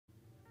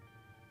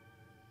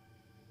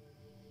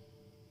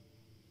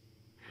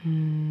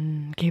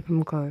Keep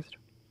them closed.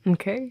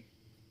 Okay?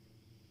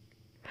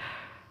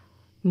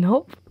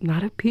 Nope,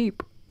 not a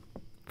peep.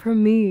 For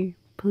me,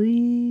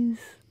 please.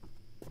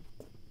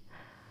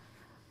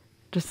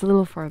 Just a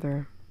little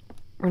farther.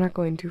 We're not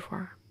going too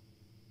far.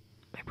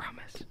 I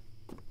promise.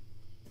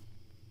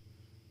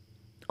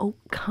 Oh,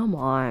 come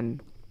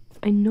on.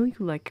 I know you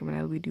like it when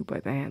I lead you by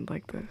the hand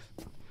like this.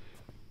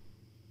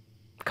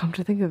 Come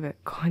to think of it,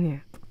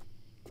 Kanye,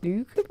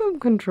 you give him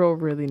control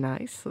really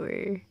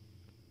nicely.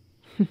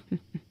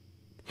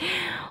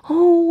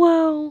 Oh,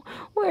 wow.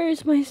 Where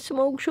is my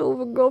smoke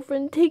show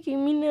girlfriend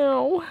taking me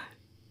now?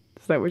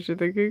 Is that what you're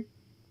thinking?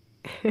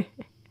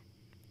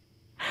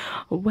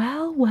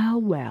 Well, well,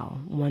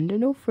 well. Wonder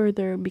no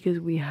further because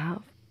we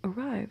have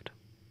arrived.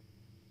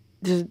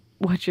 Just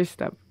watch your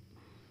step.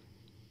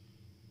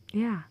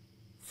 Yeah.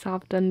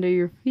 Soft under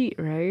your feet,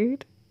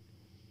 right?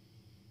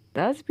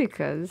 That's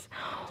because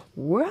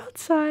we're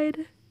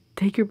outside.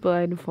 Take your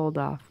blindfold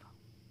off.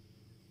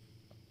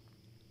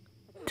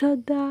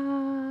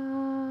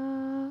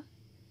 Ta-da!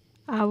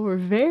 Our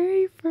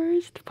very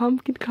first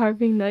pumpkin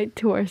carving night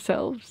to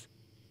ourselves.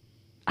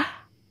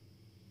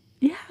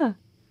 Yeah,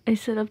 I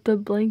set up the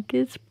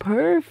blankets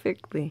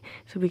perfectly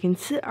so we can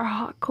sit our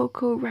hot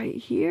cocoa right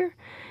here.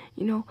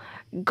 You know,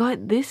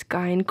 gut this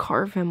guy and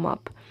carve him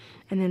up,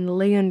 and then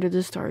lay under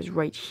the stars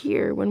right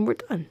here when we're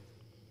done.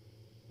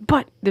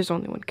 But there's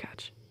only one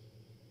catch.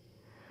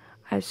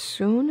 As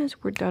soon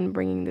as we're done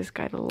bringing this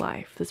guy to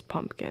life, this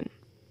pumpkin,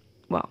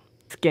 well,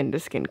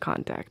 skin-to-skin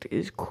contact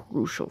is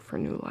crucial for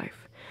new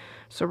life.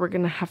 So we're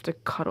gonna have to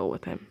cuddle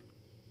with him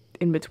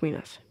in between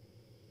us.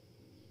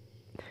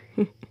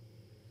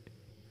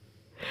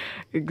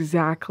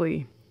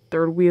 Exactly.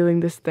 Third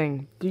wheeling this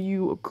thing. Do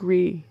you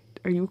agree?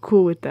 Are you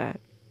cool with that?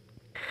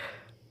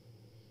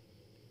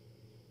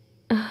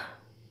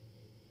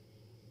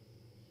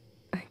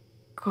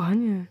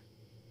 Kanye.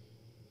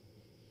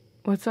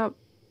 What's up?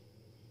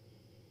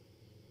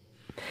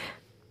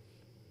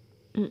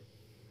 What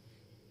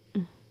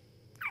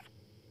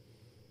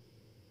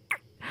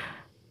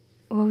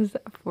was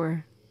that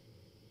for?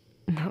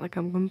 Not like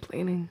I'm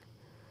complaining.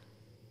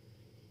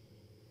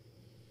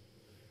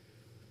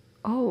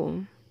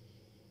 Oh.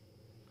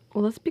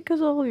 Well, that's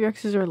because all of your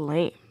exes are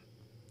lame.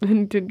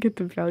 And didn't get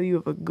the value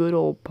of a good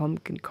old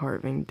pumpkin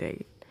carving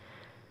date.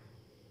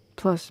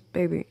 Plus,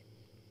 baby,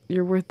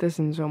 you're worth this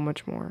and so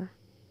much more.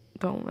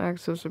 Don't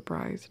act so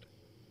surprised.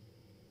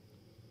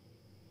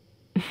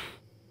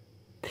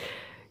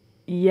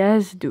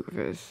 Yes,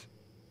 doofus.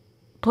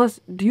 Plus,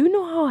 do you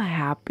know how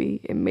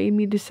happy it made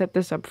me to set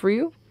this up for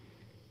you?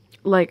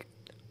 Like,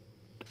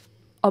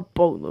 a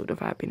boatload of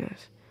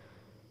happiness.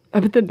 I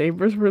bet the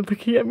neighbors were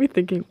looking at me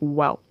thinking,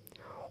 well,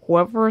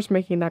 whoever is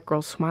making that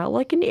girl smile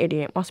like an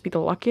idiot must be the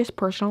luckiest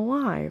person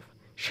alive.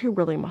 She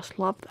really must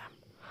love them.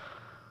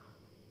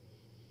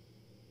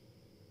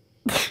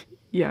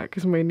 Yeah,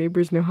 because my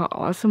neighbors know how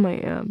awesome I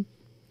am.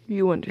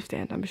 You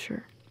understand, I'm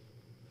sure.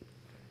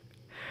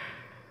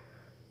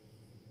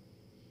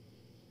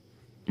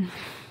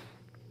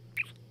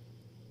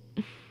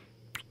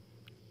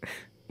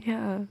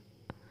 Yeah.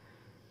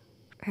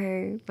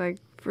 Hey, like,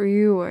 for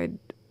you, I'd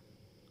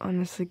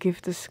honestly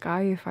give the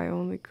sky if I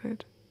only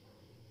could.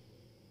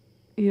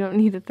 You don't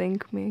need to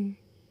thank me.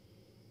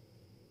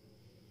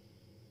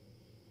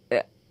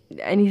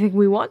 Anything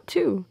we want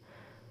to.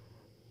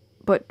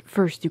 But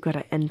first, you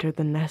gotta enter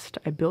the nest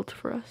I built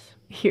for us.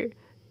 Here,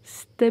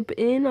 step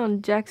in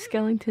on Jack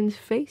Skellington's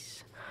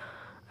face.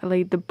 I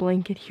laid the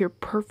blanket here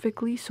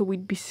perfectly so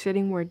we'd be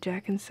sitting where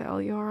Jack and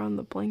Sally are on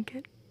the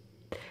blanket.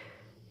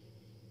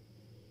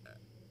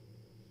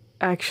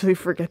 I actually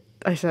forget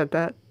I said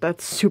that.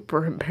 That's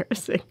super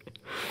embarrassing.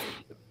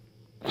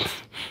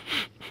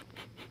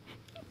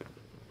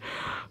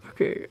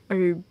 Okay,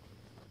 I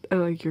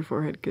like your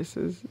forehead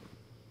kisses.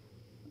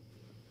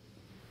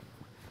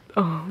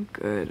 Oh,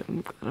 good.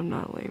 I'm glad I'm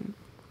not lame.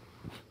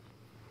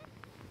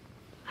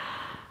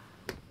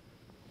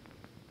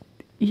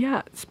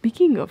 Yeah,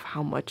 speaking of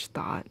how much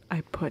thought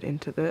I put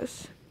into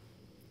this,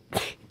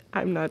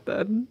 I'm not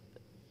done.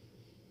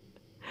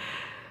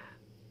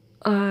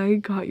 I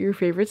got your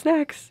favorite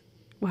snacks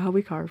while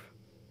we carve.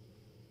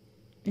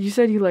 You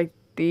said you like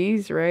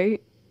these,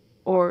 right?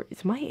 Or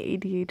is my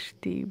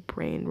ADHD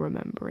brain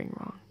remembering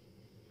wrong?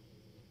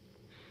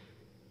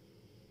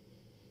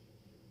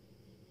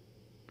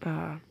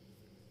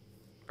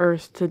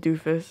 Earth to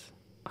doofus.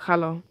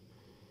 Hello.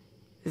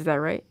 Is that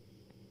right?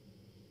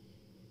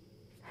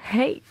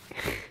 Hey.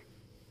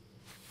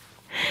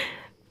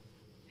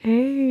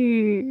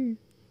 Hey.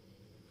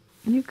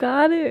 You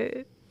got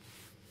it.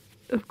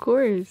 Of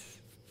course.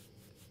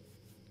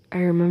 I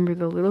remember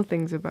the little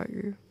things about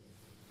you.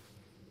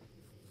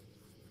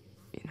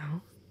 You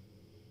know?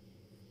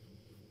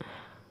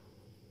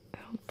 I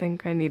don't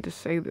think I need to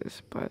say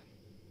this, but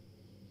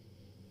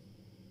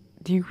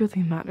do you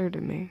really matter to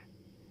me?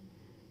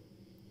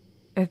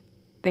 I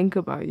think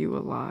about you a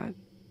lot.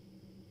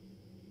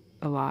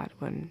 A lot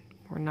when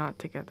we're not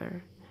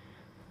together.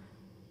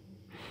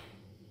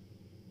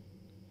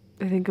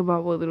 I think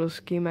about what little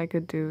scheme I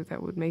could do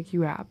that would make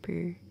you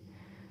happy.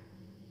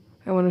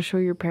 I want to show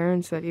your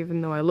parents that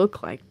even though I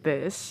look like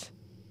this,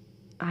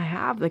 I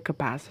have the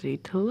capacity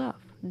to love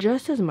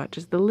just as much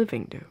as the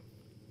living do.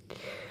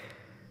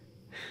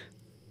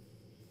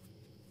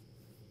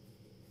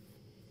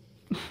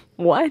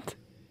 What?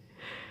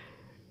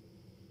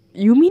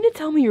 You mean to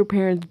tell me your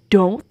parents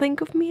don't think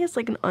of me as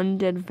like an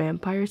undead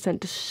vampire sent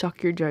to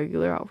suck your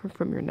jugular out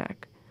from your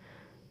neck?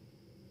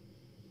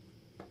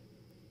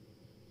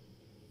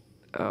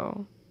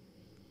 Oh.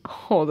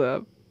 Hold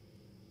up.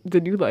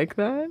 Did you like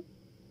that?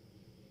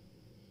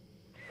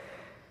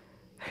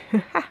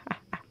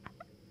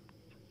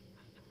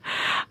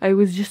 I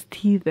was just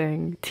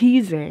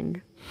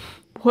teasing.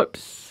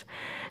 Whoops.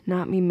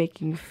 Not me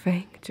making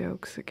fake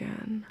jokes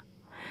again.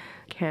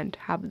 Can't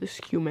have this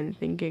human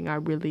thinking I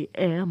really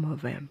am a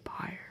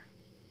vampire.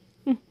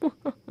 You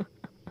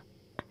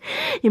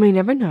may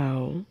never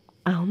know.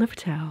 I'll never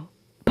tell.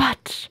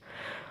 But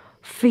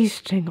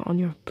feasting on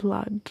your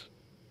blood.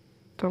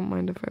 Don't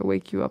mind if I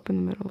wake you up in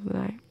the middle of the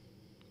night.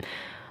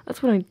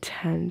 That's when I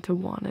tend to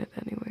want it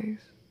anyways.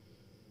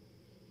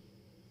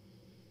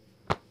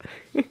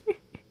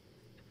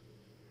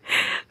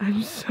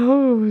 I'm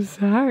so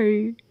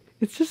sorry.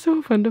 It's just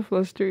so fun to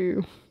fluster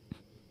you.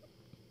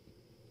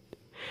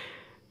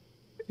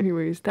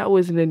 Anyways, that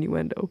was an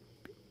innuendo.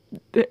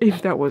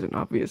 If that wasn't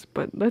obvious,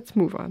 but let's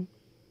move on.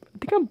 I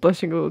think I'm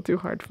blushing a little too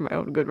hard for my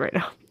own good right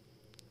now.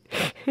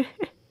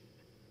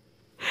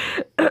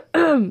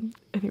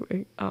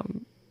 Anyway,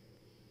 I'm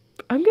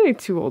getting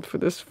too old for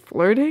this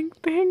flirting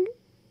thing.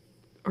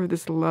 Or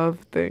this love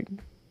thing.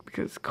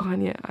 Because,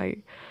 Kanye, I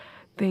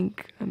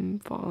think I'm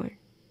falling.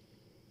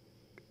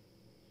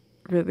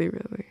 Really,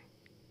 really.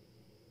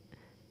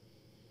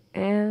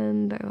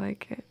 And I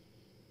like it.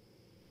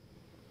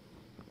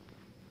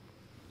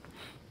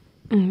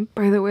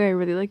 By the way, I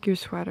really like your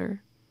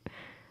sweater.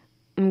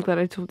 I'm glad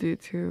I told you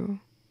to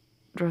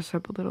dress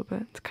up a little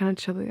bit. It's kind of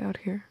chilly out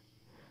here.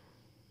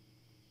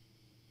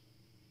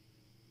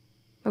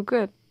 Oh,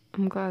 good.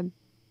 I'm glad.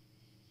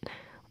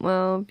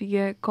 Well, if you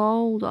get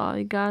cold, all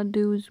you gotta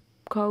do is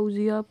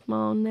cozy up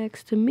on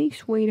next to me,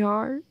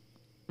 sweetheart.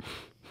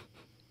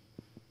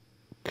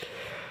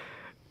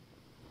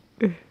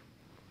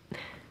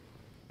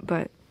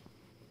 But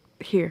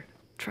here,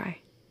 try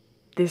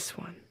this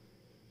one.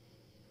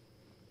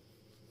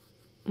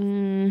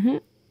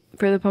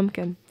 For the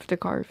pumpkin, to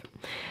carve.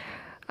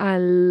 I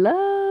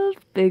love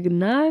big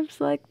knives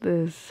like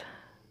this.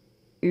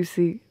 You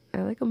see,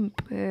 I like them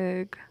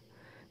big,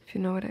 if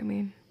you know what I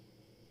mean.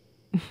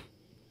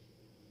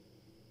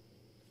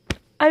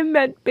 I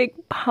meant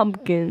big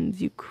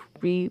pumpkins, you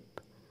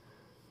creep.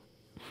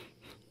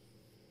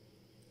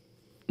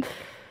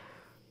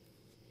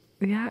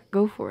 Yeah,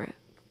 go for it.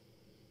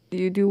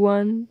 You do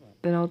one,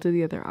 then I'll do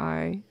the other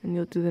eye, and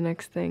you'll do the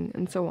next thing,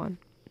 and so on.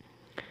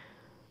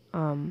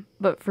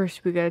 But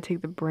first we gotta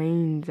take the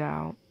brains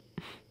out.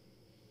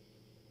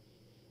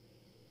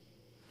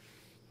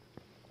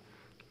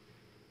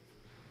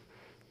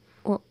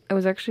 Well, I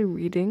was actually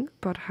reading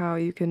about how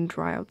you can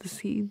dry out the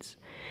seeds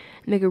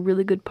and make a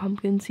really good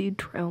pumpkin seed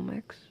trail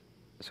mix.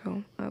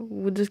 So,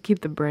 we'll just keep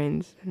the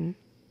brains, and,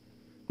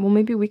 well,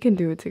 maybe we can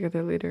do it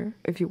together later,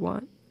 if you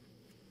want.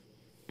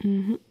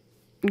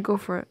 Go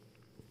for it.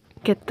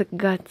 Get the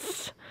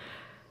guts.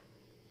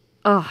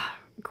 Ugh,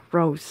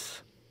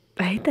 gross.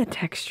 I hate that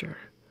texture.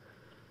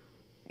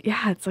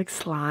 Yeah, it's like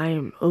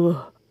slime.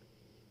 Ugh.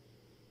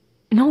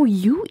 No,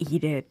 you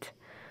eat it.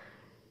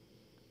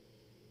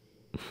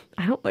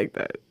 I don't like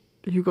that.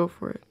 You go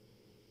for it.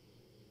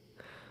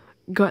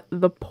 Gut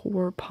the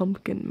poor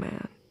pumpkin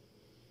man.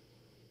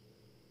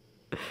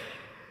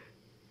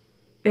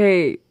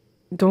 Hey,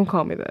 don't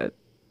call me that.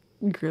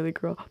 Girly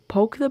girl.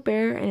 Poke the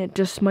bear and it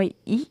just might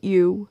eat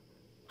you.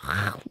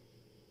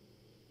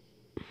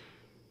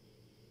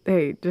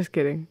 Hey, just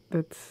kidding.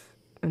 That's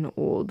an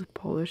old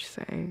Polish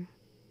saying.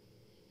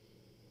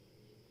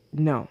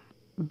 No,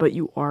 but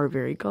you are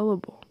very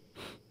gullible.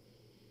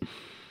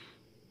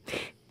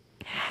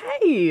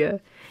 Hey!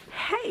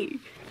 Hey!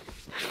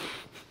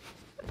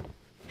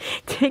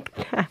 Take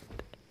that.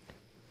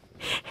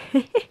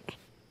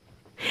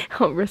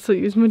 I'll wrestle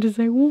you as much as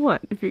I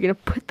want if you're gonna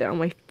put that on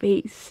my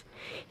face.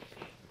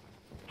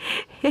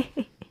 I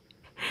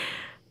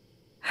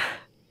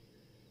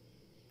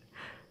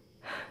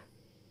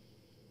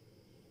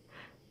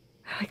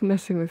like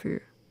messing with you.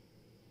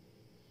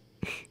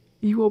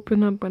 You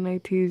open up when I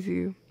tease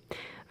you.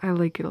 I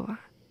like it a lot.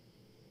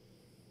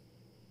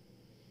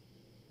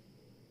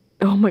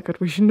 Oh my god,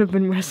 we shouldn't have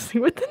been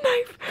wrestling with the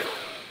knife.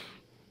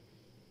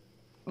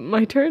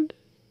 My turn?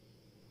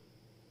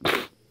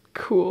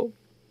 Cool.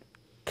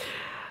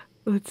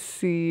 Let's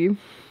see.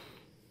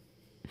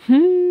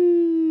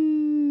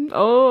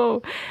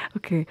 Oh,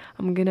 okay.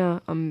 I'm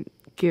gonna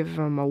give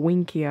him a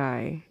winky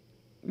eye.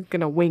 I'm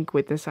gonna wink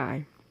with this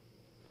eye.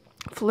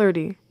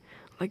 Flirty,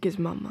 like his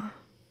mama.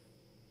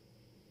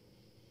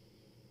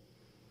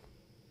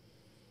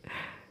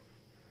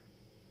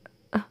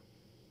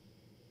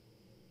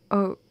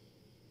 Oh.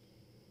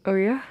 Oh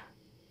yeah?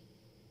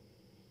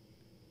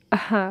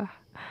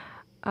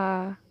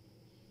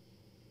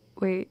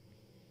 Wait.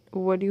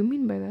 What do you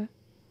mean by that?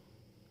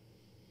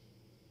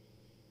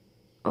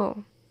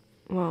 Oh,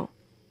 well,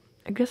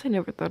 I guess I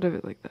never thought of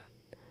it like that.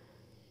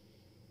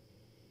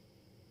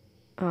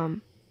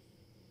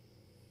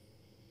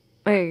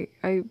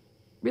 I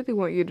really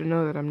want you to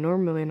know that I'm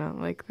normally not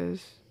like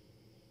this.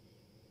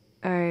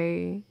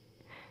 I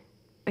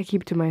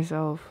keep to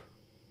myself.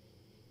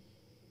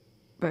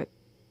 But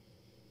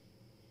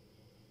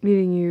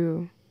meeting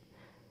you,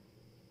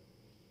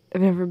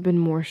 I've never been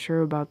more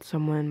sure about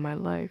someone in my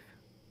life.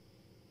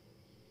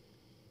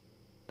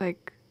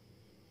 Like,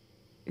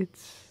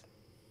 it's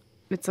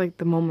like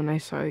the moment I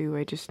saw you,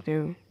 I just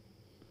knew.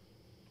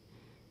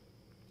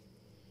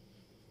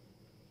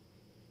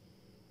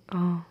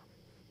 Oh,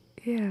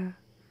 yeah.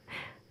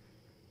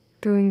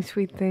 Doing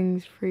sweet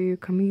things for you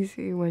come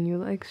easy when you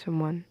like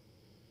someone.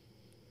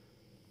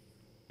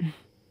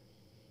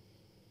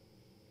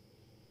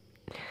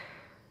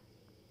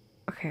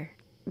 Okay,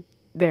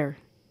 there.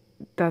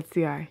 That's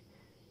the eye.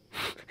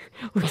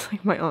 Looks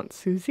like my Aunt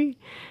Susie.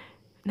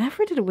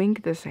 Never did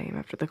wink the same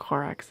after the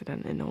car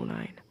accident in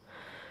 '09.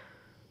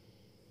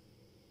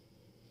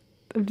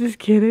 I'm just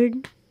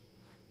kidding.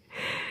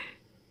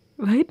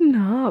 Lighten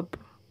up.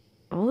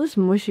 All this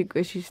mushy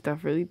gushy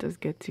stuff really does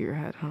get to your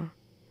head, huh?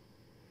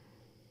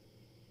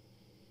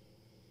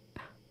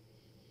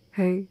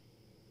 Hey,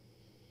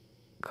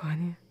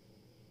 Kanye,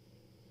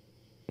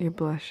 you're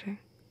blushing.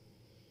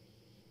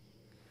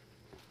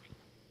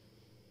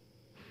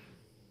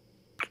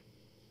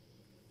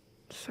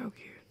 So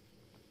cute.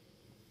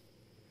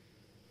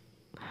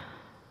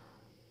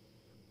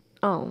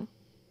 Oh,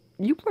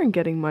 you weren't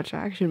getting much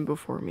action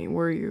before me,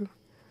 were you?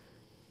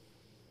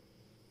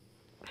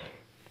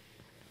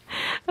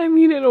 I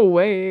mean, in a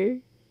way.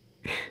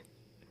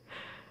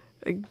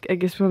 I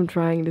guess what I'm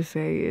trying to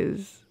say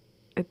is,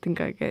 I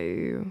think I get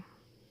you.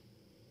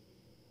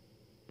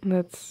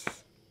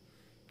 Let's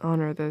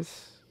honor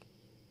this.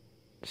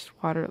 Just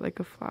water it like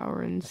a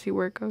flower and see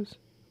where it goes.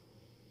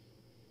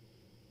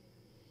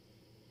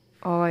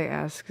 All I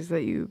ask is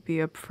that you be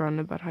upfront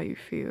about how you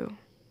feel.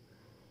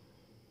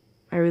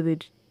 I really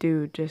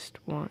do just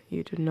want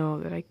you to know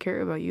that I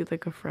care about you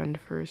like a friend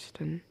first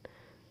and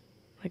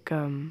like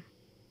a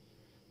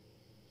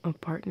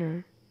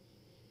partner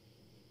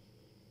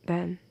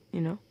then,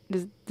 you know?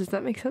 Does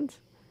that make sense?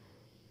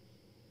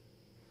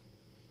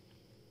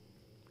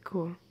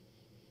 Cool.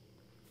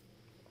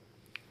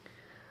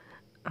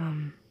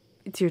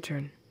 It's your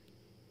turn.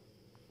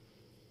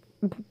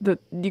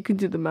 You can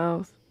do the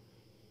mouth.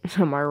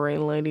 My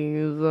rain lady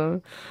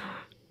is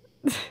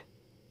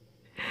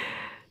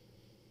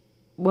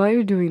while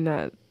you're doing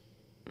that,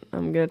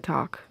 I'm gonna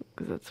talk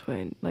because that's what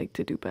I like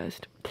to do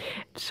best.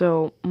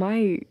 So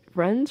my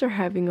friends are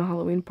having a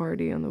Halloween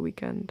party on the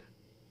weekend.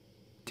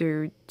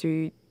 Do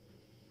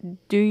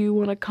you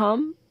want to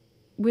come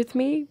with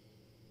me?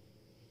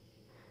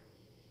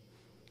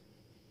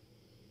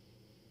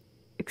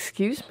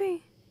 Excuse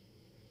me?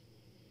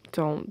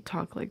 Don't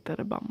talk like that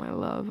about my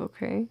love,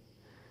 okay?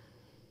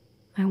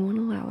 I won't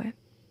allow it.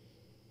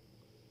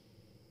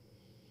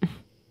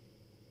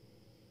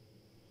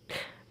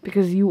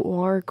 Because you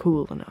are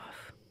cool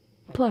enough.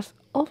 Plus,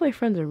 all my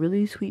friends are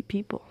really sweet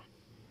people.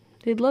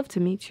 They'd love to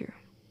meet you.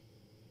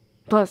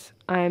 Plus,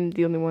 I'm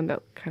the only one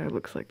that kind of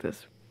looks like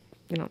this.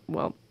 You know,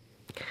 well,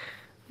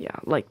 yeah,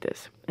 like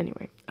this.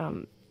 Anyway,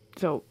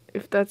 so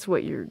if that's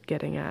what you're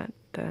getting at,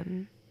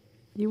 then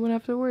you won't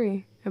have to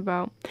worry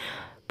about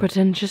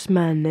pretentious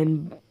men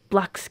in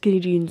black skinny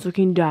jeans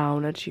looking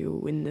down at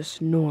you in this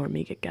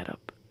normie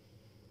getup.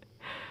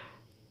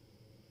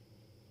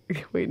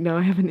 Wait, now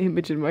I have an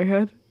image in my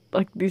head.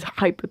 Like these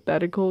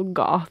hypothetical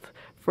goth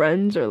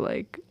friends are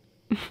like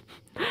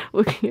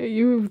looking at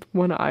you with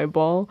one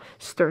eyeball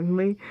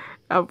sternly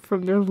out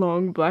from their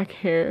long black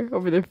hair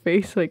over their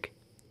face like,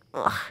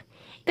 ugh,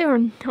 they're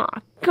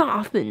not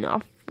goth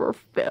enough for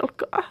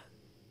FELKA.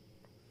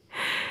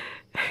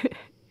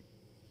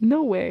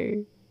 No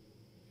way.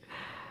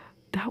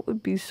 That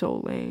would be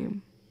so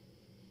lame.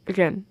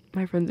 Again,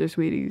 my friends are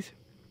sweeties.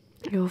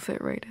 You'll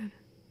fit right in.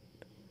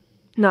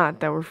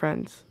 Not that we're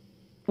friends.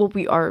 Well,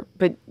 we are,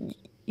 but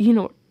you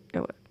know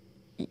what?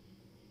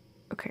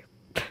 Okay.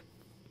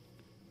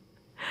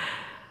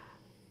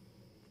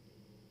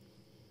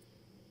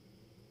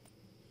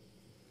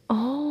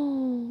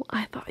 Oh,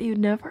 I thought you'd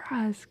never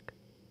ask.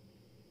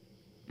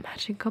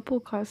 Matching couple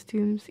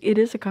costumes. It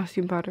is a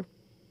costume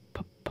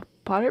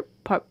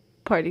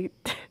party.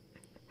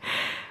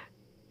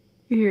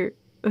 Here,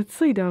 let's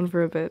lay down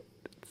for a bit.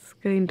 It's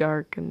getting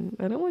dark, and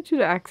I don't want you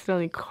to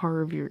accidentally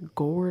carve your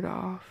gourd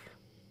off.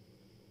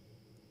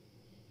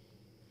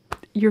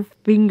 Your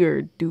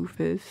finger,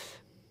 doofus.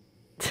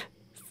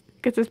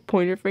 Gets his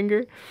pointer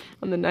finger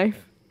on the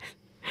knife,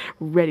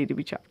 ready to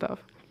be chopped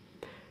off.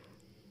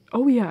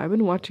 Oh yeah, I've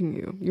been watching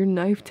you. Your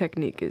knife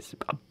technique is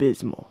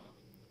abysmal.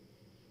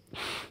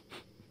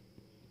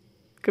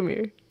 Come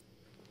here.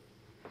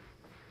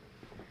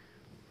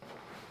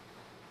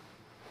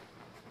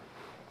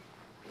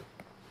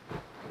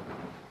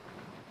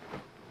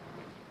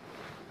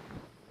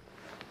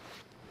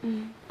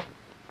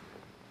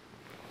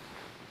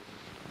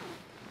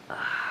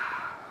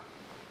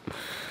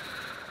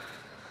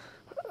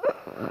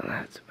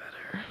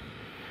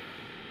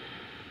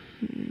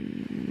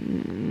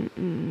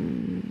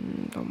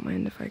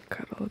 if I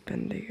cuddle up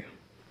into you?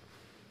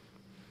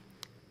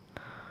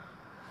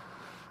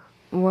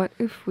 What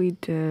if we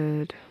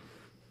did,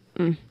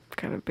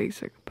 kind of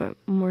basic, but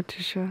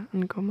Morticia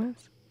and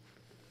Gomez?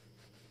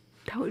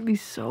 That would be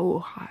so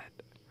hot.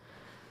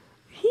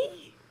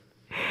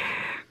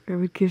 I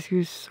would kiss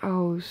you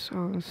so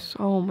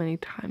many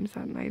times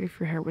that night if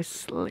your hair was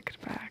slicked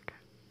back.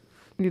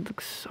 You'd look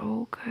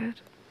so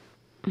good.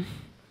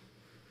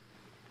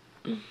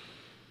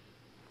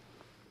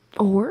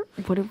 Or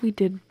what if we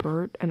did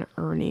Bert and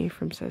Ernie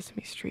from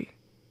Sesame Street?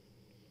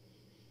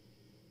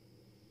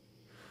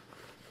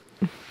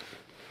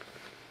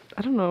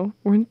 I don't know.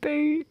 Weren't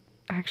they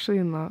actually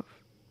in love?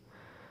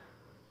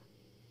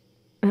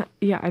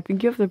 Yeah, I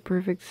think you have the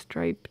perfect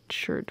striped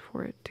shirt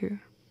for it too.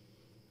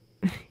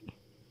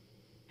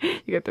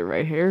 You got the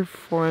right hair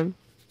for him.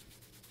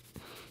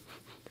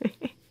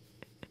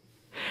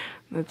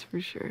 That's for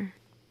sure.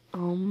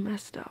 All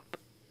messed up.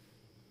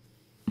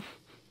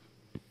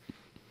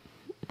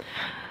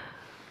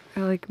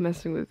 I like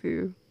messing with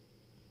you.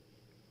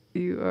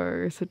 You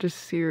are such a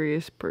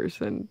serious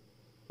person.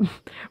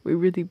 We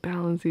really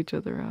balance each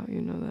other out,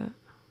 you know that.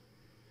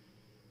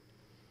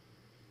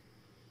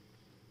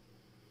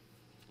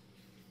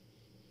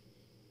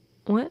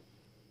 What?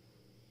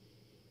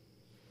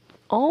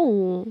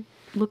 Oh,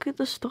 look at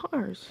the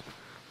stars.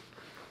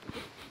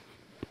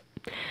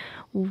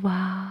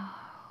 Wow.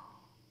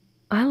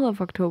 I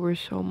love October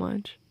so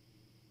much.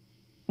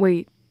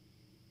 Wait.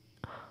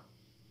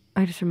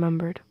 I just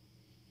remembered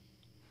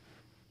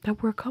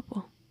that we're a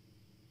couple.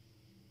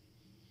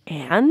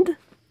 And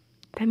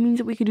that means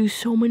that we could do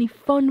so many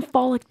fun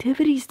fall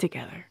activities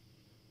together.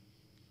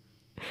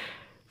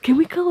 Can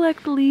we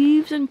collect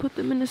leaves and put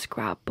them in a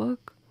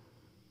scrapbook?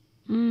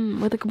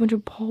 With like a bunch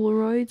of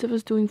Polaroids of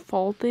us doing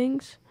fall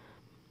things?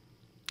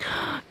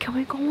 Can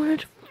we go on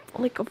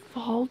a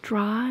fall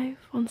drive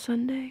on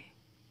Sunday?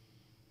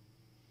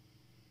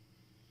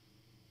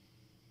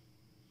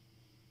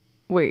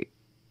 Wait.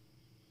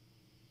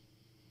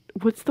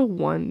 What's the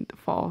one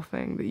fall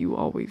thing that you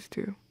always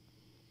do?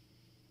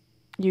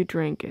 You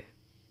drink it.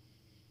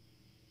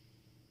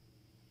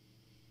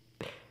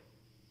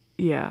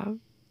 Yeah.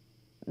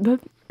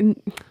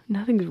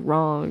 Nothing's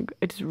wrong.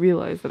 I just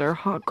realized that our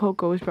hot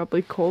cocoa is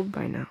probably cold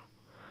by now.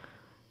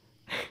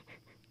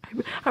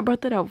 I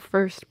brought that out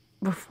first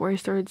before I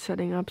started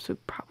setting up, so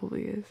it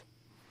probably is.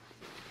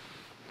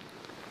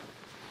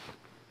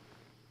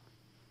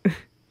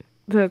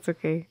 That's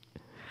okay.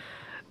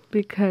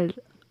 Because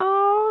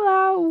all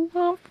I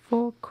want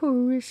for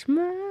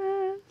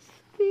Christmas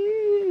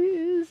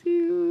is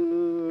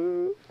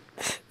you.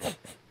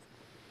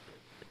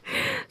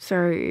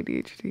 Sorry,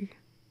 ADHD.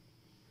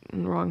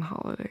 Wrong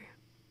holiday.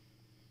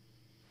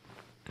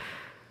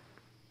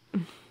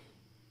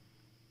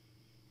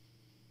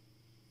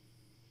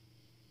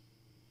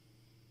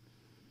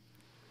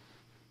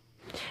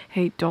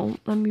 Hey, don't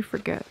let me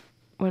forget.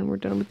 When we're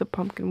done with the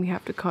pumpkin, we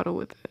have to cuddle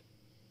with it.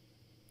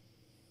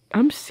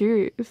 I'm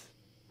serious.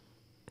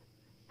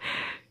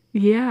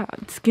 Yeah,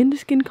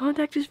 skin-to-skin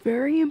contact is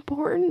very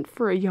important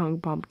for a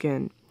young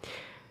pumpkin.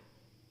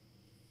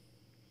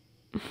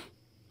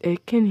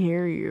 It can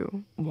hear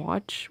you.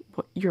 Watch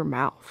your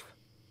mouth.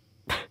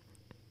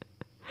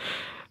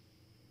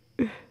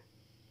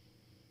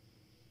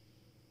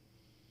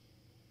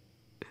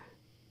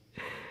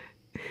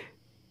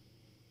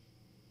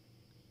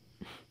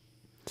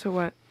 So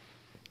what?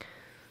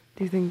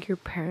 Do you think your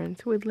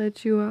parents would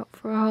let you out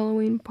for a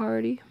Halloween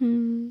party?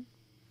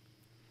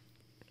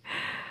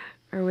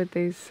 Or would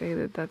they say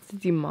that that's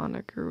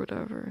demonic or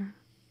whatever?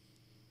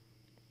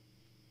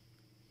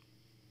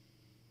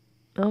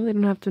 Oh, they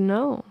don't have to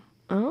know.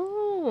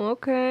 Oh,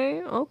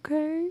 okay,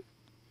 okay.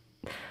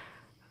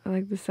 I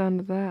like the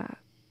sound of that.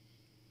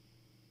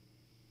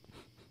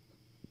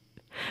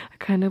 I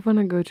kind of want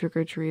to go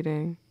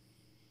trick-or-treating.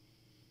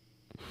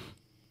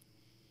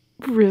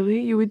 Really?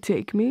 You would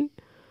take me?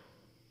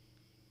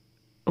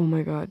 Oh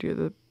my god, you're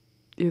the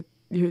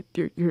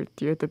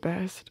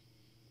best.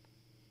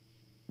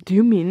 Do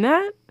you mean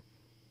that?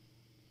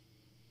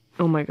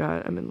 Oh my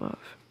god, I'm in love.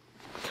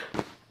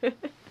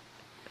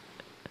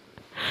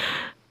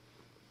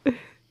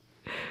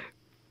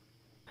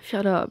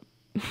 Shut up.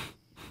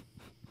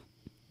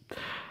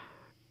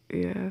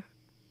 Yeah.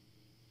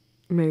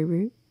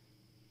 Maybe.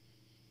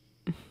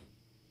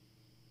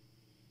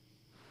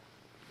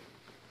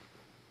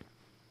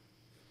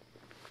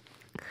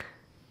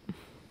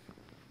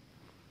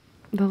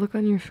 The look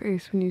on your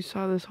face when you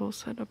saw this whole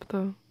setup,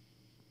 though.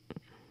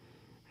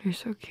 You're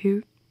so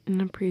cute and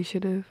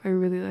appreciative. I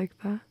really like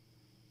that.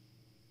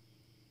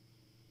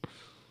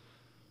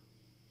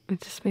 It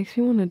just makes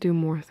me want to do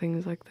more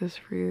things like this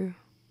for you.